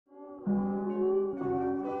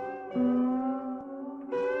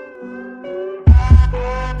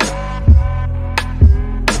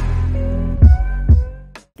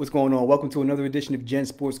What's going on? Welcome to another edition of Gen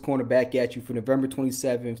Sports Corner, back at you for November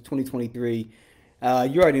 27th, 2023. You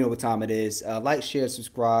already know what time it is. Like, share,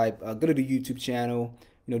 subscribe. Go to the YouTube channel.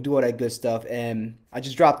 Do all that good stuff. And I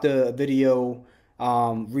just dropped a video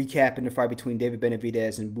recapping the fight between David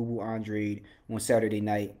Benavidez and Boo Boo Andrade on Saturday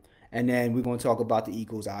night. And then we're going to talk about the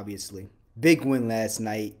Eagles, obviously. Big win last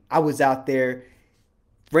night. I was out there,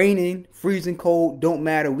 raining, freezing cold, don't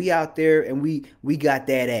matter. We out there and we got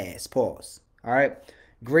that ass. Pause. All right.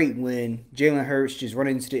 Great win. Jalen Hurts just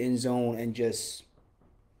running into the end zone and just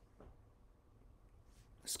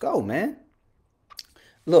let's go, man.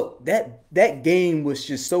 Look, that game was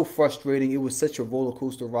just so frustrating. It was such a roller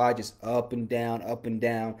coaster ride, just up and down, up and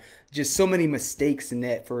down. Just so many mistakes in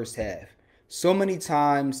that first half. So many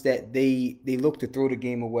times that they looked to throw the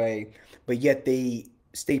game away, but yet they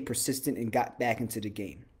stayed persistent and got back into the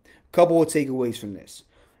game. Couple of takeaways from this.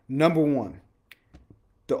 Number one,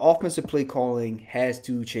 the offensive play calling has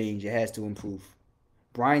to change. It has to improve.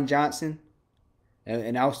 Brian Johnson,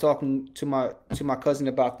 and I was talking to my cousin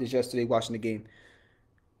about this yesterday watching the game.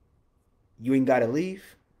 You ain't got to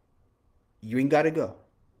leave. You ain't got to go.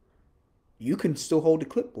 You can still hold the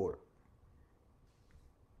clipboard.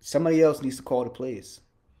 Somebody else needs to call the plays.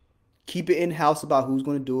 Keep it in house about who's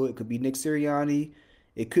going to do it. It could be Nick Sirianni.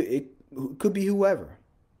 It could be whoever.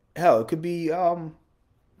 Hell, it could be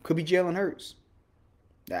Jalen Hurts.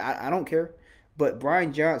 I don't care. But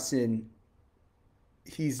Brian Johnson,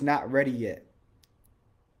 he's not ready yet.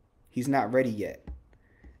 He's not ready yet.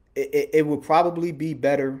 It would probably be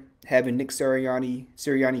better having Nick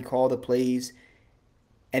Sirianni call the plays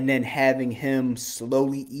and then having him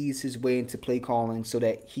slowly ease his way into play calling so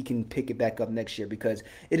that he can pick it back up next year, because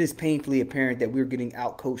it is painfully apparent that we're getting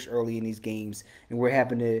outcoached early in these games and we're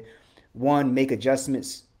having to, one, make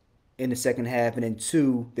adjustments in the second half, and then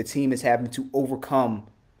two, the team is having to overcome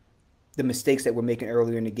the mistakes that we're making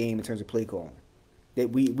earlier in the game in terms of play calling. That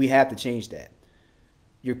we have to change that.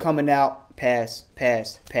 You're coming out, pass,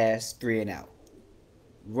 3 and out.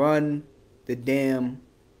 Run the damn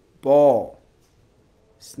ball.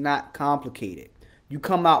 It's not complicated. You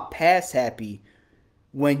come out pass happy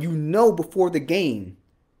when you know before the game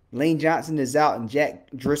Lane Johnson is out and Jack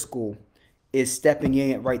Driscoll is stepping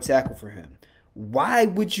in at right tackle for him. Why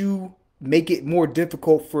would you make it more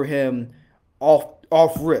difficult for him off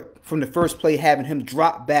rip from the first play, having him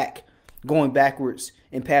drop back, going backwards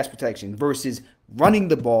in pass protection versus running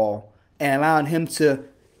the ball and allowing him to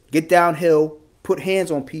get downhill, put hands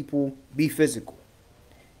on people, be physical?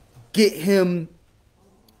 Get him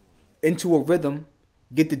into a rhythm,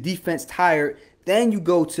 get the defense tired, then you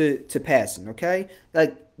go to passing, okay?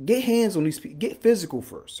 Like, get hands on these people, get physical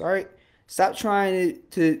first, all right? Stop trying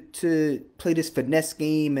to play this finesse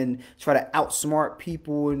game and try to outsmart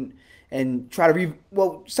people and try to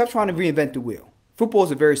stop trying to reinvent the wheel. Football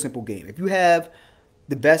is a very simple game. If you have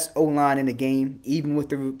the best O-line in the game, even with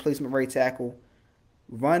the replacement right tackle,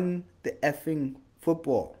 run the effing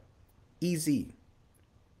football. Easy.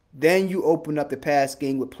 Then you open up the pass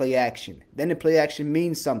game with play action. Then the play action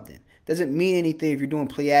means something. Doesn't mean anything if you're doing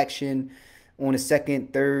play action on the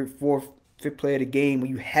second, third, fourth, fifth play of the game when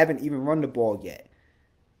you haven't even run the ball yet.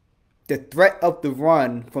 The threat of the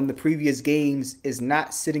run from the previous games is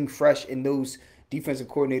not sitting fresh in those defensive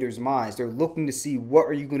coordinators' minds. They're looking to see what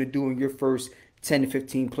are you going to do in your first 10 to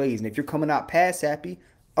 15 plays. And if you're coming out pass happy,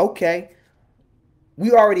 okay.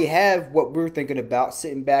 We already have what we're thinking about,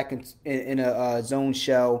 sitting back in a zone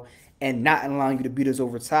shell and not allowing you to beat us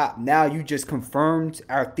over top. Now you just confirmed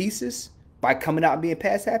our thesis by coming out and being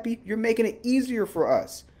pass happy. You're making it easier for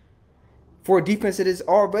us. For a defense that is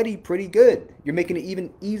already pretty good, you're making it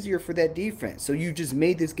even easier for that defense. So you just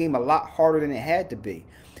made this game a lot harder than it had to be.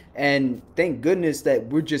 And thank goodness that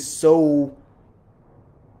we're just so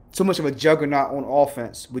much of a juggernaut on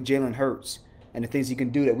offense with Jalen Hurts and the things he can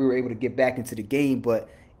do that we were able to get back into the game. But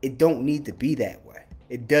it don't need to be that way.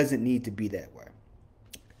 It doesn't need to be that way.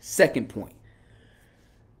 Second point.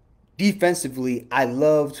 Defensively, I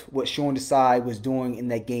loved what Sean Desai was doing in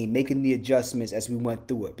that game, making the adjustments as we went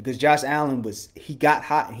through it. Because Josh Allen he got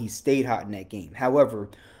hot and he stayed hot in that game. However,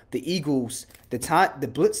 the Eagles, the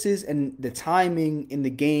blitzes and the timing in the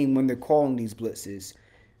game when they're calling these blitzes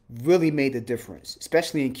really made the difference,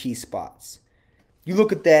 especially in key spots. You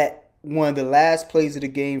look at that, one of the last plays of the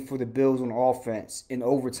game for the Bills on offense in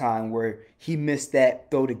overtime where he missed that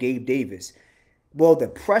throw to Gabe Davis. Well, the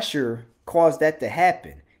pressure caused that to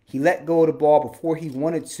happen. He let go of the ball before he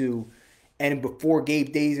wanted to, and before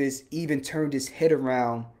Gabe Davis even turned his head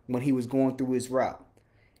around when he was going through his route.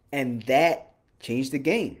 And that changed the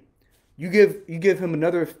game. You give him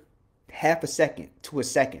another half a second to a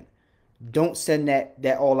second. don't send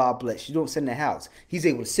that all out blitz. You don't send the house. He's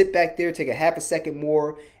able to sit back there, take a half a second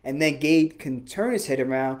more, and then Gabe can turn his head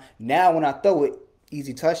around. Now when I throw it,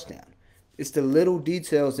 easy touchdown. It's the little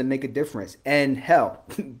details that make a difference. And hell,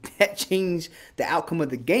 that changed the outcome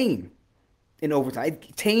of the game in overtime.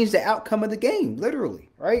 It changed the outcome of the game, literally,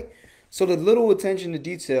 right? So the little attention to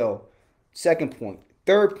detail, second point.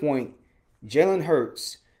 Third point, Jalen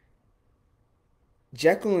Hurts,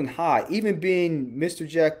 Jekyll and Hyde, even being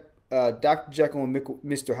Dr. Jekyll and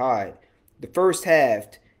Mr. Hyde, the first half,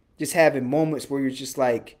 just having moments where you're just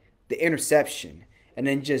like the interception, and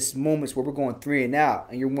then just moments where we're going three and out,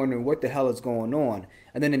 and you're wondering what the hell is going on.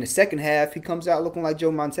 And then in the second half, he comes out looking like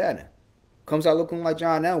Joe Montana, comes out looking like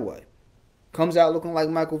John Elway, comes out looking like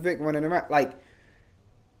Michael Vick running around. Like,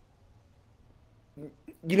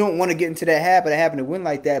 you don't want to get into that habit of having to win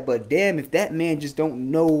like that, but damn, if that man just don't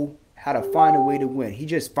know how to find a way to win, he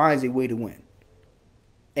just finds a way to win.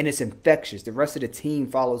 And it's infectious. The rest of the team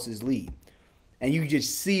follows his lead. And you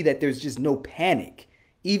just see that there's just no panic.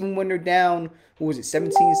 Even when they're down, what was it,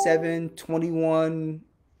 17-7,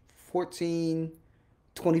 21-14,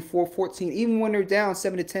 24-14. Even when they're down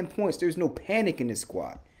 7 to 10 points, there's no panic in this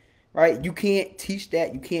squad. Right? You can't teach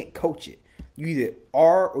that. You can't coach it. You either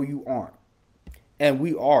are or you aren't. And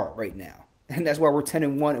we are right now. And that's why we're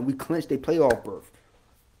 10-1 and we clinched a playoff berth.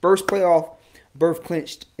 First playoff berth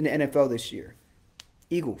clinched in the NFL this year.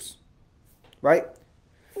 Eagles. Right?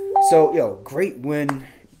 So, great win.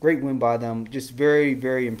 Great win by them. Just very,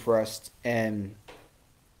 very impressed. And,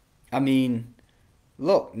 I mean,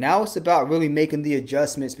 look, now it's about really making the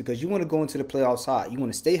adjustments because you want to go into the playoffs hot. You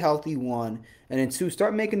want to stay healthy, one. And then two,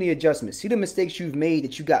 start making the adjustments. See the mistakes you've made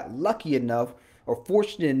that you got lucky enough or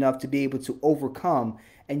fortunate enough to be able to overcome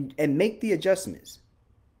and make the adjustments.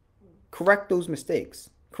 Correct those mistakes.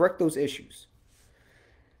 Correct those issues.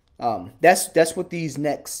 That's what these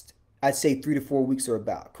next, I'd say, 3 to 4 weeks are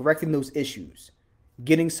about. Correcting those issues.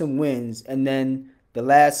 Getting some wins. And then the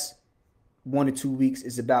last 1 to 2 weeks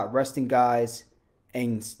is about resting guys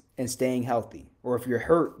and staying healthy. Or if you're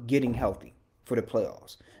hurt, getting healthy for the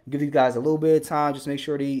playoffs. Give these guys a little bit of time. Just make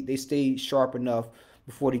sure they stay sharp enough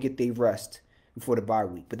before they get their rest before the bye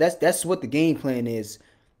week. But that's what the game plan is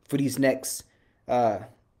for these next 4,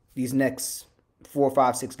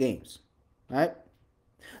 5, 6 games. All right?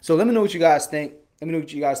 So let me know what you guys think. But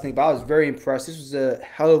I was very impressed. This was a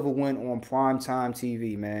hell of a win on primetime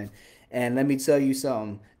TV, man. And let me tell you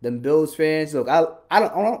something. Them Bills fans, look, I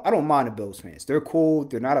don't mind the Bills fans. They're cool.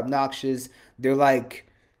 They're not obnoxious. They're like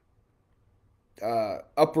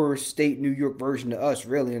upper state New York version of us,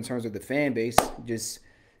 really, in terms of the fan base. Just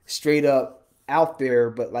straight up out there,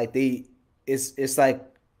 but like it's like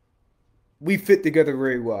we fit together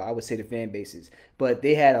very well, I would say, the fan bases. But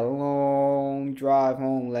they had a long drive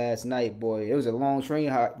home last night, boy. It was a long train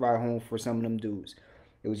ride home for some of them dudes.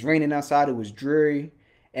 It was raining outside. It was dreary.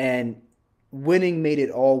 And winning made it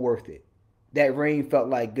all worth it. That rain felt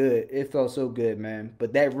like good. It felt so good, man.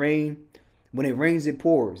 But that rain, when it rains, it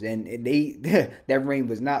pours. And that rain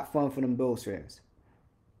was not fun for them Bills fans.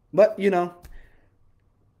 But,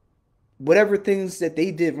 whatever things that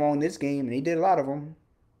they did wrong this game, and they did a lot of them,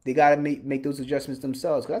 they got to make those adjustments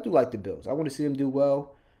themselves. Because I do like the Bills. I want to see them do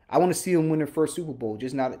well. I want to see them win their first Super Bowl,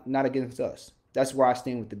 just not against us. That's where I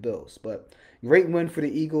stand with the Bills. But great win for the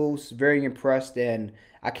Eagles. Very impressed. And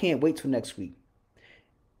I can't wait till next week.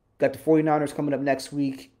 Got the 49ers coming up next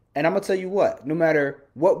week. And I'm going to tell you what. No matter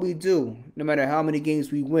what we do, no matter how many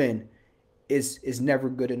games we win, it's never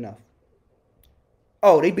good enough.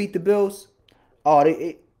 Oh, they beat the Bills? Oh,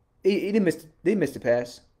 they missed the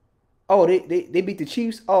pass. Oh, they beat the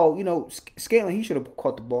Chiefs. Oh, Scantling, he should have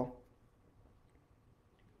caught the ball.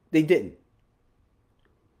 They didn't.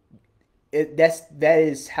 That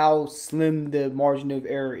is how slim the margin of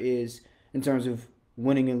error is in terms of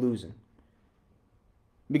winning and losing.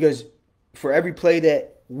 Because for every play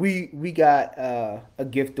that we got a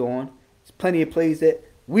gift on, there's plenty of plays that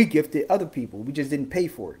we gifted other people. We just didn't pay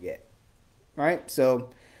for it yet. Right? So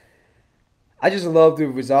I just love the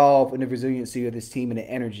resolve and the resiliency of this team and the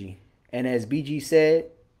energy. And as BG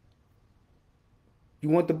said, you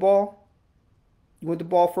want the ball? You want the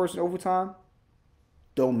ball first in overtime?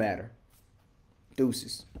 Don't matter.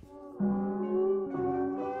 Deuces.